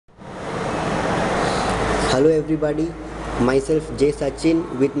Hello everybody, myself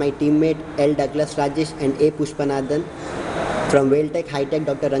J.SACHIN with my teammate L.DECLES Rajesh and A. PUSHPANATHAN from VELTECH, HIGHTECH,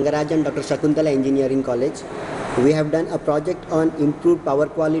 Dr. Rangarajan, Dr. Shakuntala Engineering College. We have done a project on improved power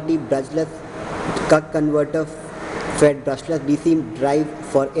quality brushless cuck converter fed brushless DC drive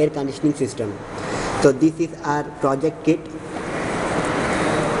for air conditioning system. So this is our project kit.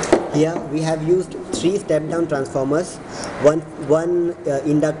 Here we have used 3 step-down transformers, one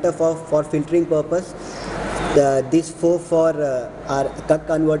inductor for filtering purpose, this 4 for our cuck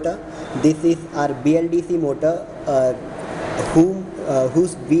converter. This is our BLDC motor,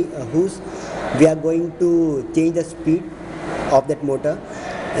 whose we are going to change the speed of that motor.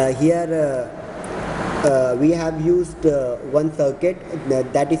 Here we have used one circuit,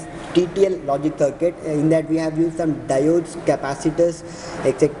 that is TTL logic circuit. In that we have used some diodes, capacitors,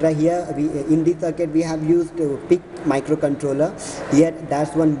 etc. Here in this circuit we have used PIC microcontroller. Here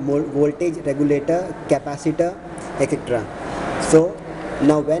that's one voltage regulator, capacitor, etc. So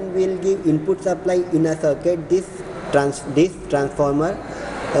now when we will give input supply in a circuit, this transformer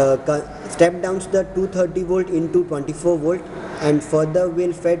step downs the 230 volt into 24 volt and further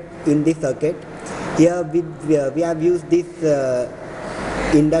will fed in this circuit. Here we have used this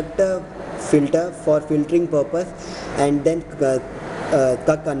inductor filter for filtering purpose, and then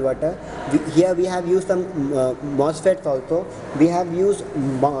cuck converter. Here we have used some MOSFETs also. We have used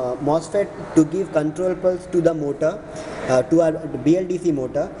MOSFET to give control pulse to the motor, to our BLDC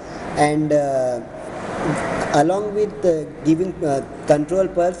motor, and along with giving control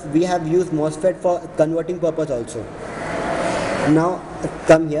pulse, we have used MOSFET for converting purpose also. Now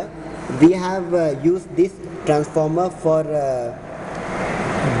come here. We have used this transformer for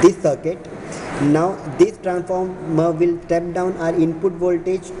this circuit. Now this transformer will step down our input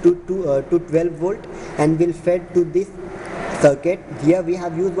voltage to 12 volt and will fed to this circuit. Here we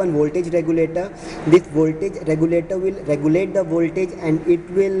have used one voltage regulator. This voltage regulator will regulate the voltage and it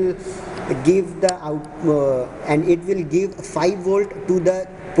will give the and it will give 5 volt to the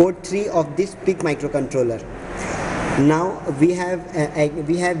port 3 of this PIC microcontroller. Now we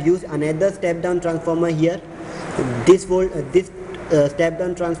have used another step down transformer here. This step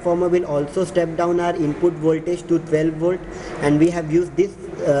down transformer will also step down our input voltage to 12 volt, and we have used this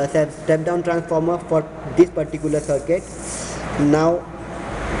step down transformer for this particular circuit. Now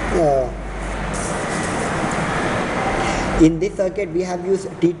in this circuit we have used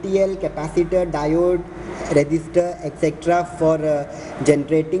TTL, capacitor, diode, resistor, etc. for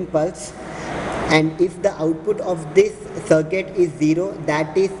generating pulse. And if the output of this circuit is 0,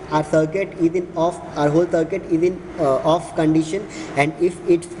 that is our circuit is in off, our whole circuit is in off condition, and if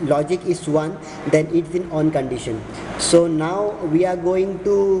its logic is 1, then it's in on condition. So now we are going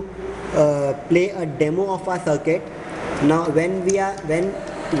to play a demo of our circuit. Now when we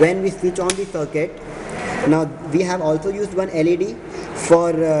switch on the circuit, now we have also used one LED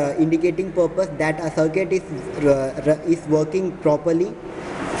for indicating purpose that our circuit is working properly.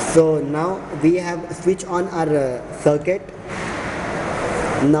 So now we have switched on our circuit.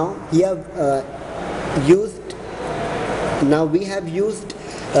 Now here we have used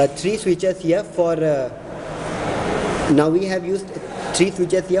 3 switches here for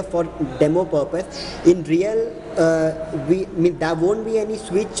for demo purpose. In real there won't be any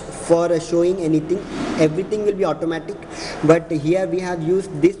switch for showing anything, everything will be automatic, but here we have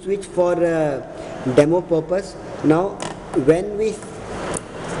used this switch for demo purpose. Now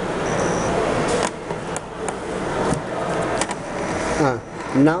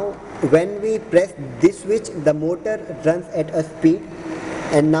when we press this switch, the motor runs at a speed,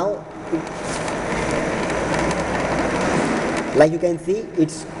 and now like you can see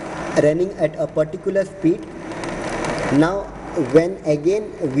it's running at a particular speed. Now when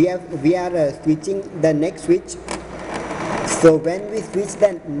again we are switching the next switch, so when we switch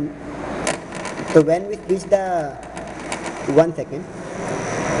the 1 second,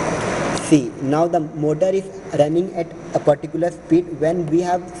 see, now the motor is running at a particular speed. When we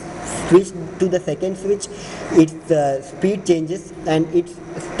have switched to the second switch, its speed changes and it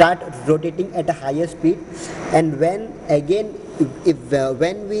starts rotating at a higher speed. And when again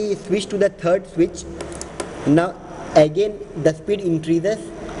when we switch to the third switch, now again the speed increases,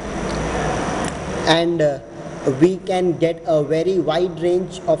 and we can get a very wide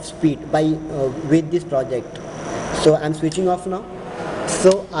range of speed with this project. So I'm switching off now.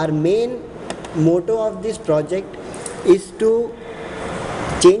 So our main motto of this project is to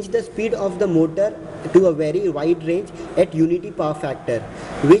change the speed of the motor to a very wide range at unity power factor,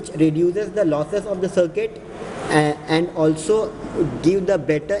 which reduces the losses of the circuit and also give the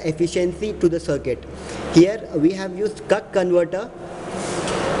better efficiency to the circuit. Here we have used cuck converter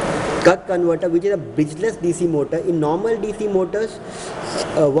Cuck converter, which is a bridgeless DC motor. In normal DC motors,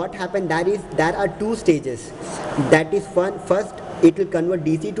 what happened, there are two stages. That is first it will convert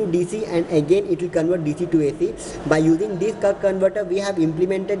DC to DC, and again it will convert DC to AC. By using this Cuck converter, we have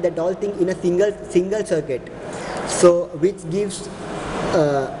implemented that all thing in a single circuit, so which gives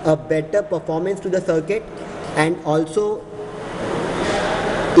a better performance to the circuit, and also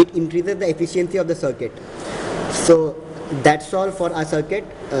it increases the efficiency of the circuit. So that's all for our circuit.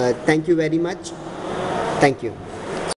 Thank you very much. Thank you.